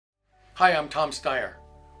Hi, I'm Tom Steyer.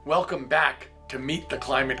 Welcome back to Meet the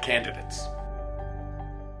Climate Candidates.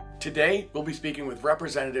 Today, we'll be speaking with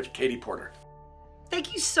Representative Katie Porter.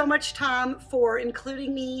 Thank you so much, Tom, for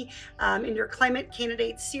including me in your Climate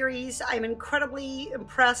Candidates series. I'm incredibly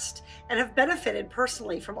impressed and have benefited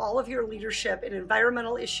personally from all of your leadership in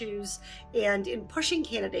environmental issues and in pushing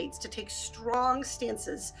candidates to take strong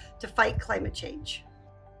stances to fight climate change.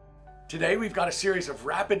 Today, we've got a series of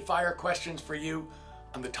rapid-fire questions for you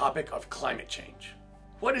on the topic of climate change.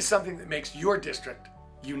 What is something that makes your district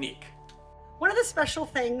unique? One of the special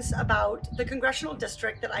things about the congressional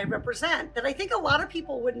district that I represent that I think a lot of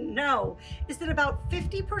people wouldn't know is that about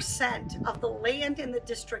 50% of the land in the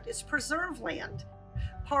district is preserved land.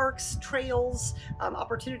 Parks, trails,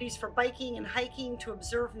 opportunities for biking and hiking to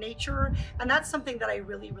observe nature, and that's something that I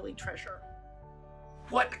really, really treasure.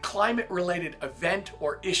 What climate-related event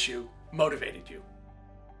or issue motivated you?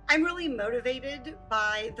 I'm really motivated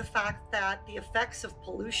by the fact that the effects of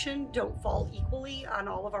pollution don't fall equally on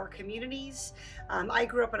all of our communities. I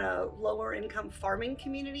grew up in a lower income farming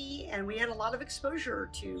community, and we had a lot of exposure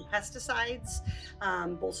to pesticides,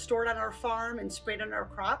 both stored on our farm and sprayed on our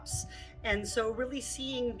crops. And so really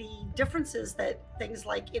seeing the differences that things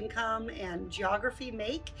like income and geography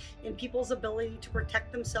make in people's ability to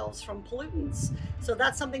protect themselves from pollutants. So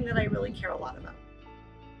that's something that I really care a lot about.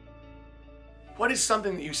 What is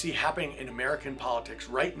something that you see happening in American politics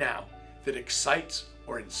right now that excites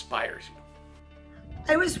or inspires you?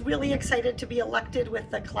 I was really excited to be elected with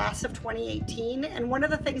the class of 2018, and one of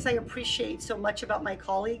the things I appreciate so much about my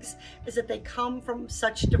colleagues is that they come from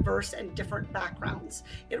such diverse and different backgrounds.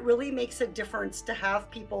 It really makes a difference to have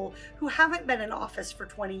people who haven't been in office for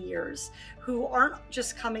 20 years, who aren't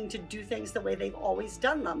just coming to do things the way they've always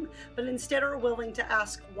done them, but instead are willing to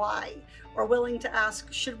ask why, or willing to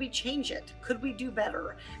ask, should we change it? Could we do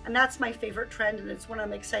better? And that's my favorite trend, and it's one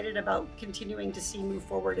I'm excited about continuing to see move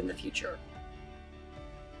forward in the future.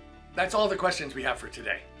 That's all the questions we have for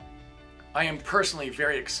today. I am personally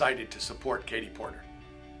very excited to support Katie Porter,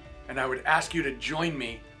 and I would ask you to join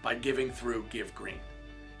me by giving through Give Green.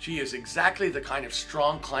 She is exactly the kind of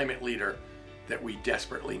strong climate leader that we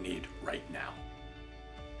desperately need right now.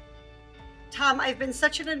 Tom, I've been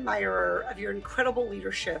such an admirer of your incredible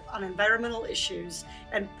leadership on environmental issues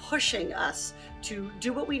and pushing us to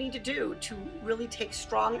do what we need to do to really take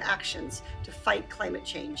strong actions to fight climate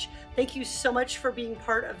change. Thank you so much for being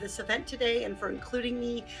part of this event today and for including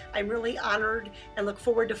me. I'm really honored and look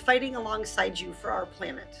forward to fighting alongside you for our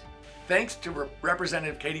planet. Thanks to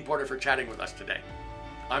Representative Katie Porter for chatting with us today.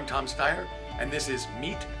 I'm Tom Steyer, and this is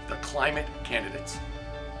Meet the Climate Candidates.